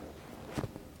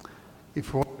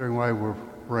If you're wondering why we're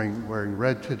wearing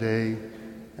red today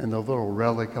and the little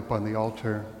relic up on the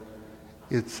altar,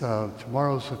 it's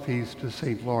tomorrow's the feast of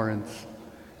St. Lawrence,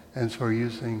 and so we're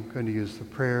going to use the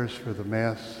prayers for the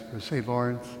Mass for St.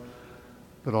 Lawrence,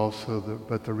 but also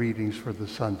the readings for the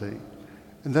Sunday.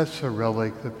 And that's a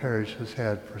relic the parish has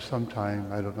had for some time,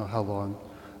 I don't know how long,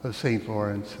 of St.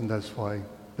 Lawrence, and that's why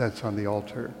that's on the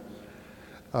altar.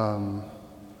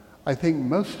 I think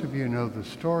most of you know the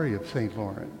story of St.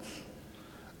 Lawrence.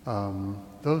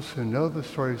 Those who know the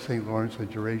story of St. Lawrence,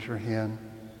 would you raise your hand?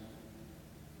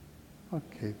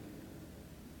 Okay,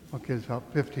 it's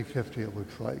about 50-50 it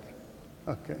looks like.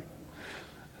 Okay.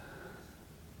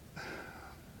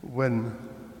 When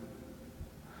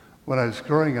I was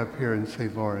growing up here in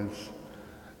St. Lawrence,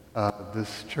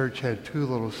 this church had two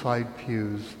little side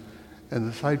pews, and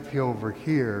the side pew over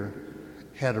here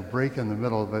had a break in the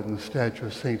middle of it, and the statue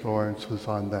of St. Lawrence was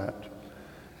on that.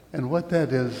 And what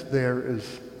that is, there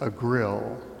is a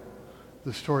grill.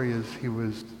 The story is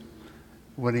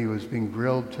when he was being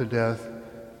grilled to death,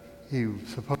 he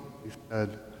supposedly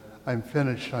said, "I'm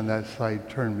finished on that side,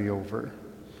 turn me over."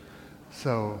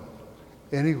 So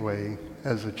anyway,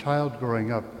 as a child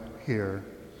growing up here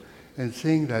and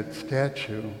seeing that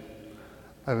statue,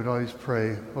 I would always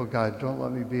pray, "Oh God, don't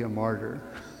let me be a martyr."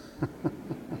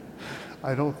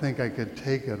 I don't think I could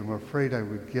take it. I'm afraid I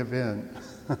would give in.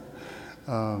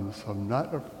 So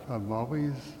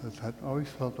I always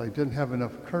felt I didn't have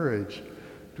enough courage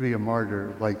to be a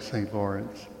martyr like St.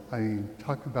 Lawrence. I mean,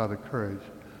 talk about a courage.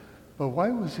 But why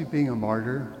was he being a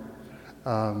martyr?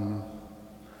 The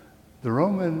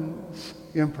Roman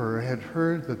emperor had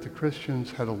heard that the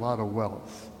Christians had a lot of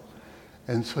wealth.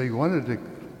 And so he wanted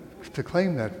to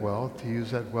claim that wealth, to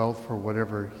use that wealth for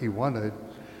whatever he wanted.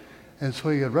 And so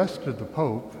he arrested the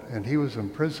Pope, and he was in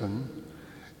prison.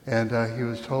 And he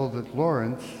was told that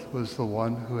Lawrence was the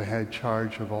one who had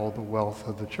charge of all the wealth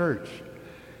of the church.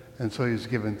 And so he was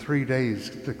given 3 days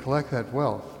to collect that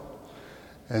wealth.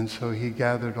 And so he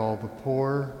gathered all the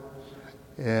poor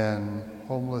and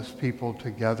homeless people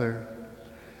together.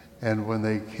 And when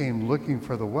they came looking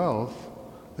for the wealth,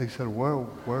 they said, "Well,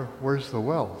 where's the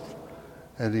wealth?"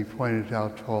 And he pointed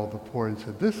out to all the poor and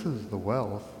said, "This is the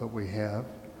wealth that we have."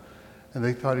 And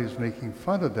they thought he was making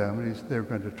fun of them, and they were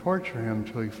going to torture him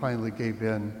until he finally gave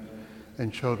in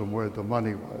and showed them where the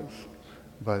money was.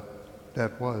 But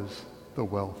that was the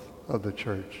wealth of the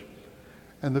church.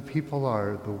 And the people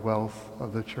are the wealth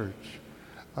of the church.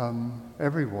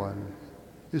 Everyone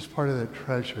is part of that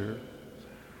treasure.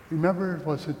 Remember, it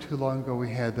wasn't too long ago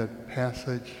we had that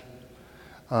passage,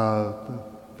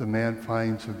 the man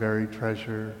finds a buried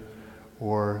treasure,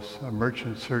 or a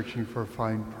merchant searching for a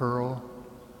fine pearl.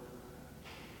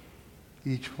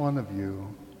 Each one of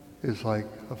you is like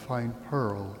a fine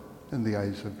pearl in the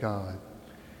eyes of God.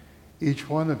 Each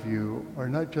one of you are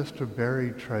not just a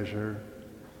buried treasure,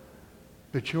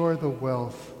 but you are the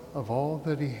wealth of all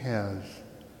that he has.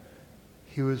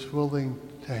 He was willing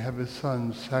to have his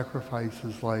son sacrifice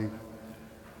his life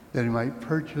that he might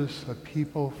purchase a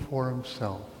people for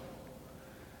himself.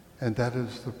 And that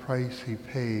is the price he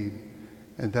paid,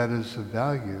 and that is the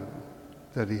value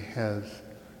that he has,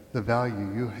 the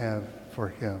value you have for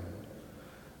him.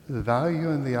 The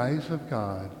value in the eyes of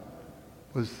God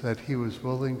was that he was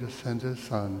willing to send his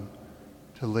son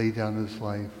to lay down his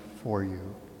life for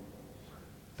you.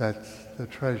 That's the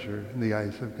treasure in the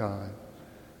eyes of God.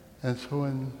 And so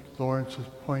when Lawrence was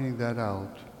pointing that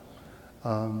out,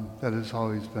 that has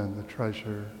always been the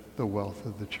treasure, the wealth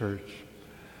of the church.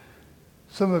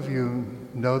 Some of you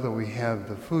know that we have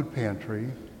the food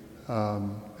pantry.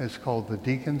 It's called the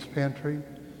Deacon's Pantry,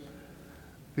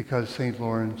 because St.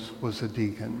 Lawrence was a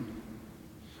deacon.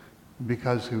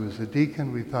 Because he was a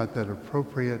deacon, we thought that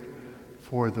appropriate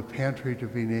for the pantry to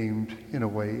be named in a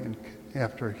way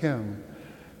after him,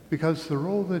 because the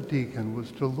role of the deacon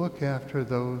was to look after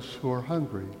those who are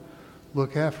hungry,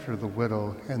 look after the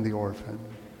widow and the orphan.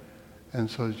 And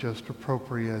so it's just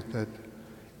appropriate that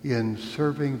in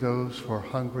serving those who are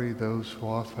hungry, those who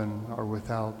often are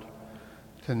without,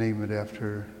 to name it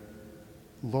after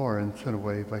Lawrence in a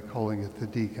way by calling it the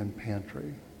Deacon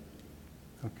Pantry.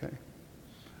 Okay.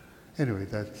 Anyway,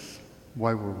 that's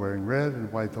why we're wearing red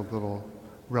and why the little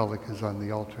relic is on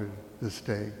the altar this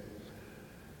day.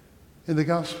 In the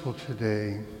gospel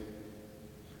today,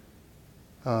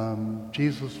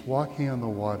 Jesus walking on the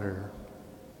water,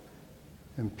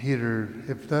 and Peter,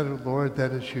 "If that, Lord,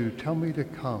 that is you, tell me to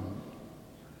come."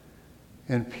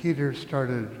 And Peter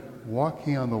started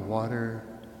walking on the water.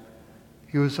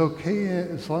 He was okay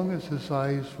as long as his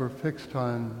eyes were fixed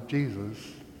on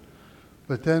Jesus.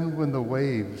 But then when the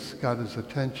waves got his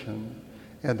attention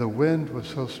and the wind was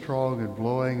so strong and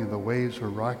blowing and the waves were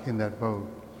rocking that boat,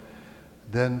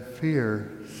 then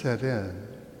fear set in.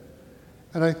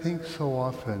 And I think so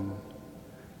often,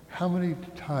 how many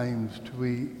times do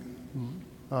we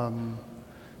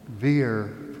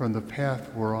veer from the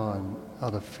path we're on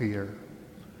out of fear?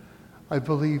 I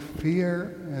believe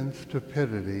fear and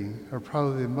stupidity are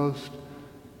probably the most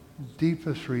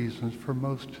deepest reasons for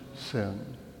most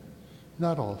sin.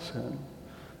 Not all sin.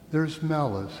 There's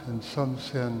malice in some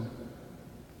sin,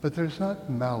 but there's not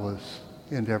malice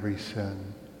in every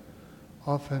sin.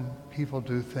 Often people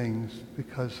do things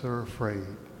because they're afraid.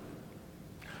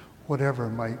 Whatever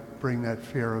might bring that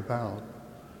fear about.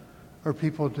 Or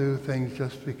people do things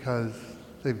just because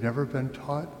they've never been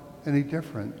taught any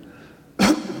different.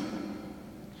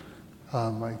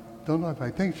 I don't know if I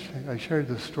think I shared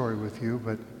this story with you,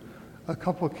 but a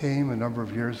couple came a number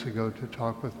of years ago to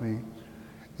talk with me,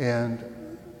 and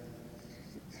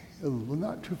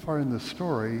not too far in the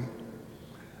story,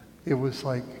 it was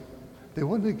like they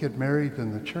wanted to get married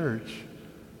in the church,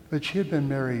 but she had been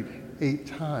married 8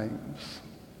 times.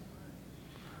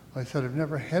 I said, I've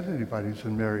never had anybody who's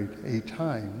been married 8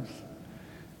 times.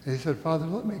 And he said, Father,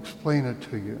 let me explain it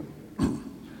to you.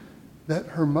 That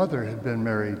her mother had been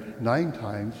married 9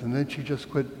 times, and then she just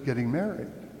quit getting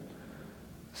married.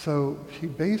 So she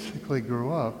basically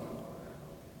grew up,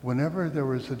 whenever there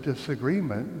was a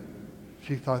disagreement,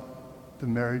 she thought the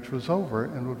marriage was over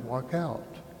and would walk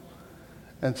out.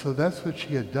 And so that's what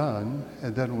she had done.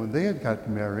 And then when they had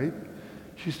gotten married,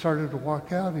 she started to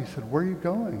walk out. He said, where are you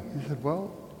going? He said,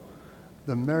 well,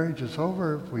 the marriage is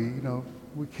over.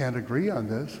 We can't agree on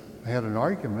this. I had an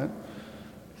argument.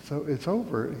 So it's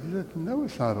over. He said, no,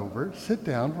 it's not over. Sit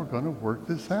down. We're going to work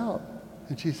this out.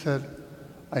 And she said,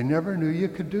 I never knew you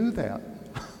could do that.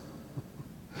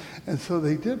 And so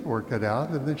they did work it out.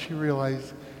 And then she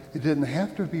realized it didn't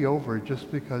have to be over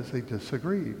just because they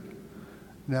disagreed.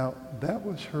 Now, that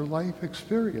was her life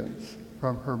experience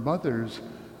from her mother's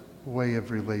way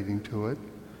of relating to it.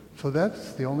 So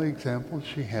that's the only example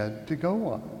she had to go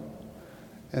on.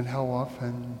 And how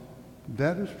often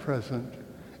that is present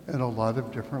in a lot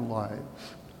of different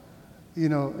lives.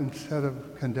 Instead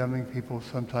of condemning people,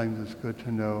 sometimes it's good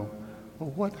to know,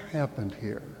 well, what happened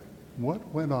here? What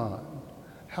went on?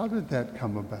 How did that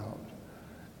come about?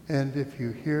 And if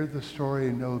you hear the story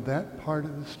and know that part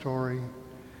of the story,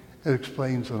 it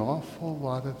explains an awful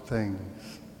lot of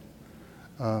things.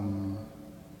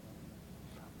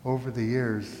 Over the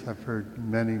years, I've heard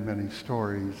many, many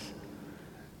stories,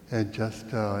 and just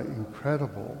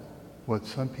incredible what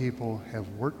some people have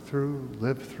worked through,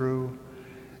 lived through,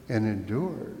 and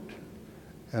endured.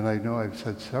 And I know I've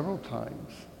said several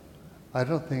times, I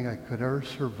don't think I could ever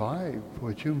survive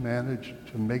what you managed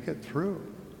to make it through.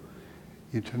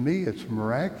 To me, it's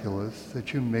miraculous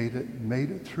that you made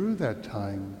it through that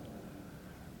time.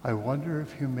 I wonder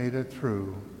if you made it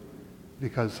through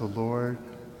because the Lord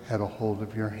had a hold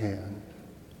of your hand.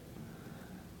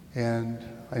 And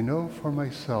I know for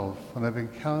myself, when I've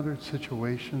encountered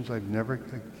situations I've never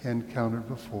encountered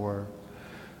before,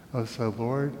 I'll say,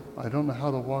 Lord, I don't know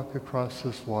how to walk across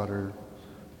this water,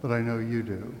 but I know you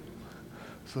do.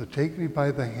 So take me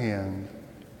by the hand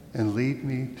and lead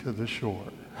me to the shore.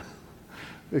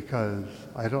 Because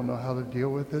I don't know how to deal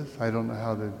with this. I don't know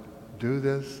how to do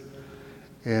this.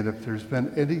 And if there's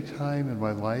been any time in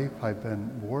my life I've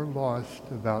been more lost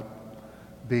about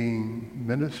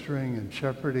ministering and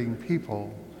shepherding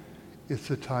people, it's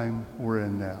the time we're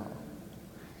in now.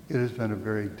 It has been a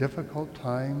very difficult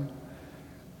time.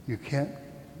 From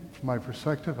my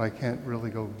perspective, I can't really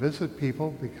go visit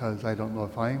people because I don't know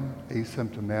if I'm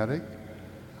asymptomatic.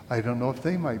 I don't know if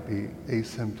they might be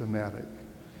asymptomatic.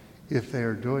 If they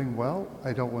are doing well,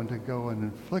 I don't want to go and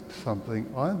inflict something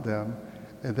on them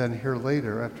and then hear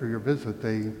later after your visit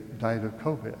they died of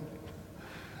COVID.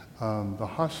 The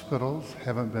hospitals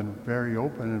haven't been very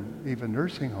open, and even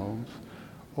nursing homes,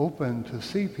 open to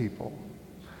see people.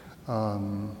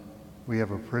 We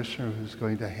have a parishioner who's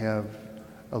going to have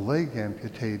a leg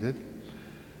amputated,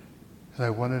 and I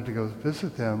wanted to go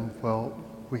visit them. Well,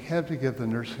 we had to give the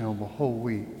nursing home a whole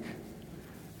week.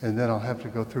 And then I'll have to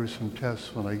go through some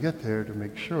tests when I get there to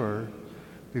make sure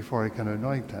before I can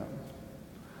anoint them.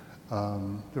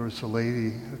 There was a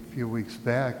lady a few weeks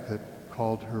back that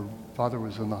called. Her father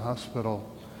was in the hospital,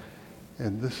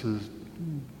 and this is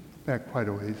back quite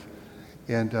a ways,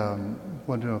 and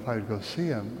wanted to know if I would go see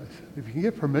him. I said, if you can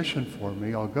get permission for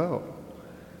me, I'll go.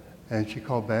 And she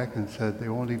called back and said they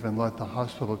won't even let the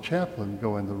hospital chaplain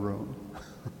go in the room.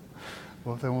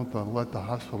 Well, if they won't let the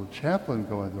hospital chaplain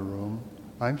go in the room,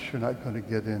 I'm sure not going to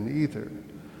get in either.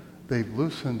 They've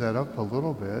loosened that up a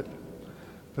little bit,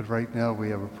 But right now we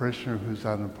have a parishioner who's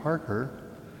out in Parker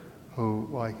who,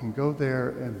 well, I can go there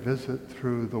and visit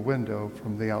through the window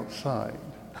from the outside.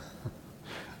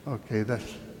 Okay,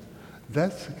 that's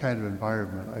the kind of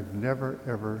environment I've never,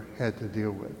 ever had to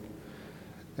deal with.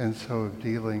 And so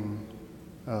dealing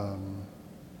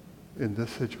in this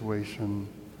situation,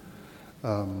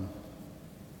 when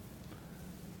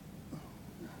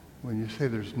you say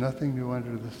there's nothing new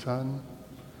under the sun,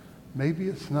 maybe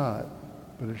it's not,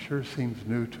 but it sure seems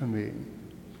new to me.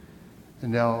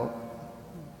 And now,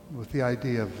 with the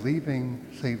idea of leaving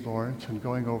St. Lawrence and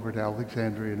going over to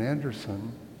Alexandria and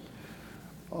Anderson,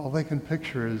 all I can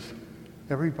picture is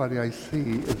everybody I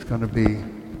see is going to be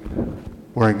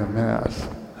wearing a mask.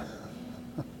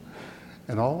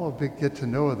 And all I'll get to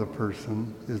know of the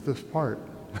person is this part.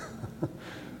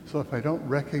 So if I don't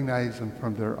recognize them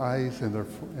from their eyes and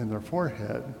their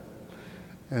forehead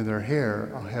and their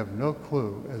hair, I'll have no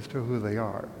clue as to who they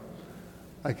are.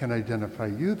 I can identify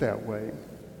you that way,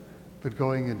 but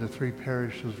going into 3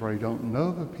 parishes where I don't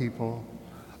know the people,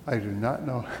 I do not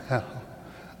know how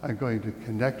I'm going to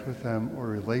connect with them or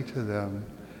relate to them.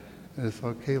 And it's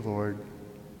okay, Lord,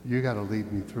 you got to lead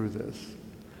me through this.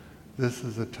 This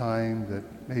is a time that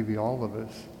maybe all of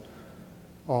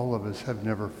us have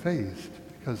never faced,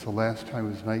 because the last time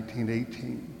was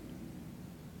 1918.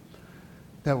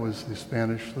 That was the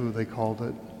Spanish flu, they called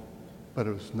it, but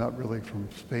it was not really from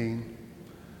Spain.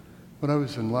 When I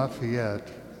was in Lafayette,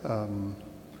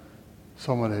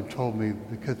 someone had told me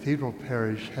the Cathedral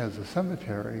Parish has a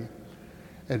cemetery,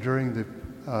 and during the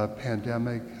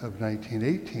pandemic of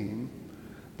 1918,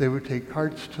 they would take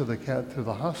carts to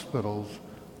the hospitals,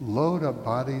 load up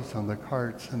bodies on the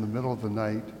carts in the middle of the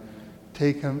night,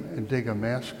 take them and dig a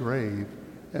mass grave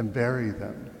and bury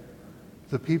them.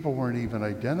 The people weren't even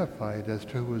identified as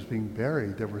to who was being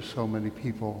buried. There were so many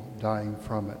people dying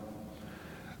from it.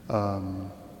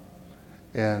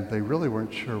 And they really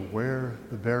weren't sure where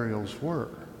the burials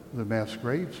were, the mass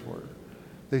graves were.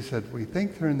 They said, we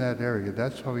think they're in that area.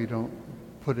 That's why we don't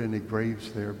put any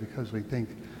graves there, because we think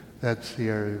that's the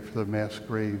area for the mass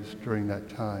graves during that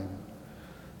time.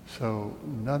 So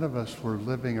none of us were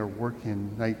living or working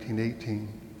in 1918.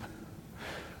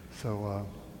 So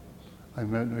I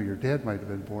know your dad might have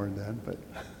been born then, but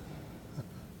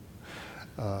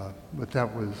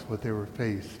that was what they were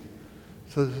faced.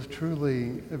 So this is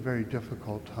truly a very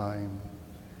difficult time.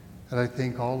 And I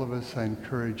think all of us, I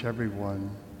encourage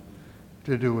everyone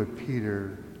to do what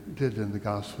Peter did in the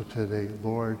gospel today.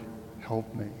 Lord,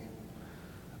 help me.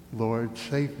 Lord,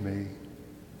 save me.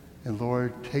 And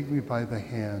Lord, take me by the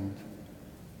hand.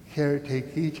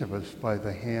 Take each of us by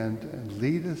the hand and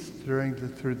lead us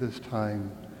through this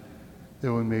time,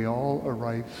 that we may all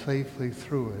arrive safely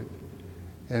through it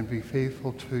and be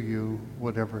faithful to you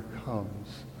whatever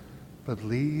comes. But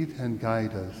lead and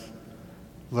guide us.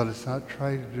 Let us not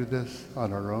try to do this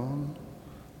on our own.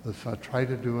 Let's not try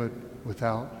to do it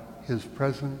without his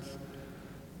presence.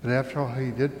 But after all,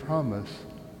 he did promise,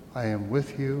 I am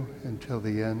with you until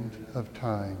the end of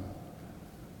time.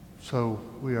 So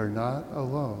we are not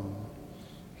alone.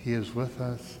 He is with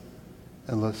us,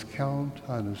 and let's count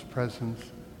on his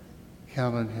presence,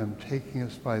 count on him taking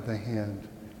us by the hand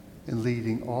and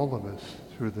leading all of us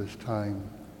through this time.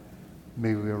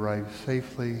 May we arrive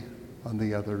safely on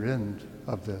the other end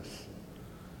of this.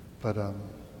 But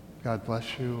God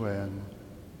bless you, and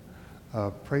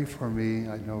pray for me.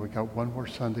 I know we got one more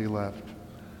Sunday left,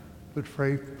 but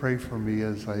pray for me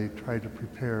as I try to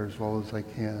prepare as well as I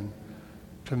can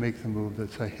to make the move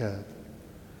that's ahead.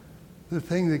 The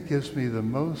thing that gives me the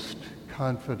most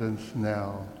confidence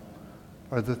now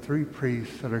are the 3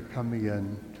 priests that are coming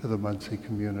in to the Muncie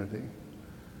community.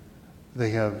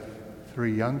 They have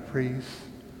 3 young priests.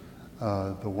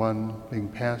 The one being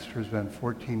pastor has been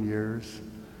 14 years.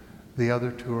 The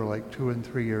other 2 are like 2 and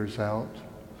 3 years out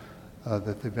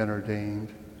that they've been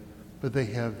ordained. But they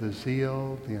have the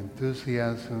zeal, the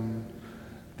enthusiasm,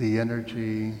 the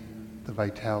energy, the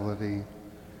vitality.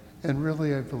 And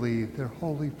really, I believe they're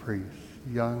holy priests,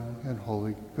 young and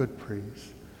holy, good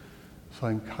priests. So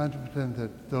I'm confident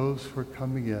that those who are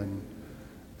coming in,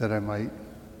 that I might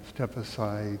step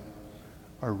aside,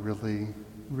 are really,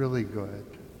 really good.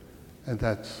 And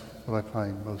that's what I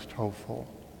find most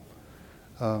hopeful.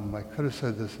 I could have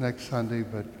said this next Sunday,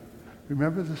 but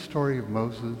remember the story of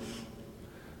Moses?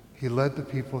 He led the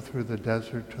people through the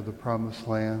desert to the promised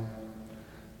land.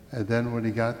 And then when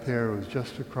he got there, it was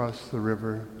just across the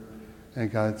river. And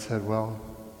God said, well,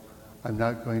 I'm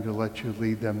not going to let you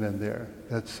lead them in there.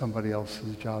 That's somebody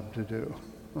else's job to do.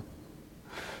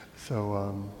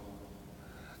 So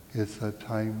it's a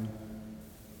time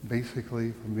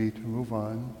basically for me to move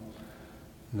on.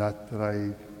 Not that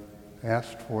I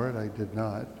asked for it, I did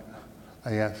not.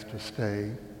 I asked to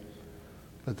stay,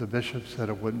 but the bishop said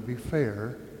it wouldn't be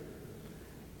fair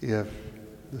if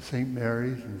the St.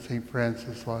 Mary's and St.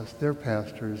 Francis lost their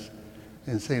pastors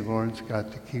and St. Lawrence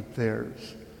got to keep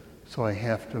theirs. So I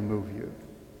have to move you.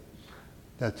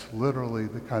 That's literally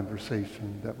the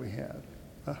conversation that we had.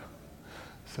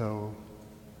 So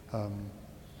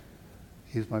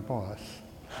he's my boss.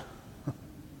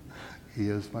 He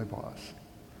is my boss.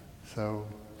 So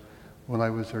when I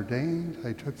was ordained,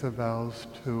 I took the vows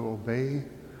to obey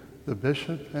the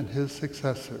bishop and his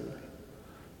successor.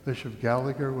 Bishop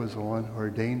Gallagher was the one who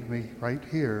ordained me right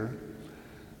here,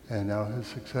 and now his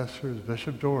successor is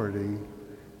Bishop Doherty,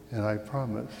 and I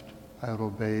promised I would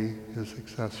obey his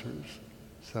successors.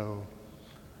 So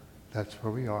that's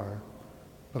where we are.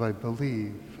 But I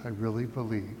really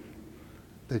believe,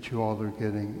 that you all are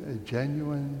getting a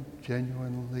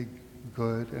genuinely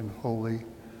good and holy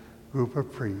group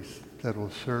of priests that will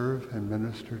serve and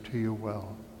minister to you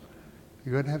well.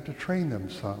 You're going to have to train them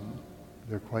some.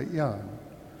 They're quite young.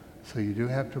 So you do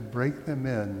have to break them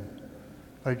in.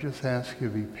 I just ask you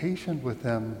to be patient with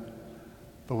them,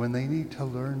 but when they need to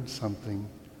learn something,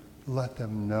 let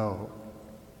them know.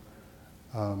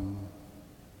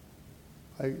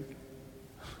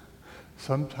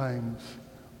 Sometimes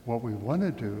what we want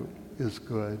to do is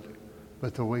good,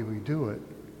 but the way we do it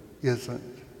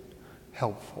isn't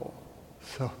helpful.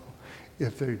 So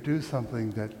if they do something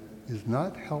that is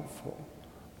not helpful,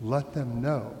 let them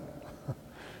know.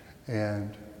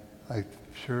 And I'm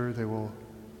sure they will,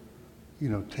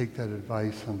 take that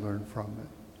advice and learn from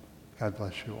it. God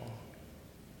bless you all.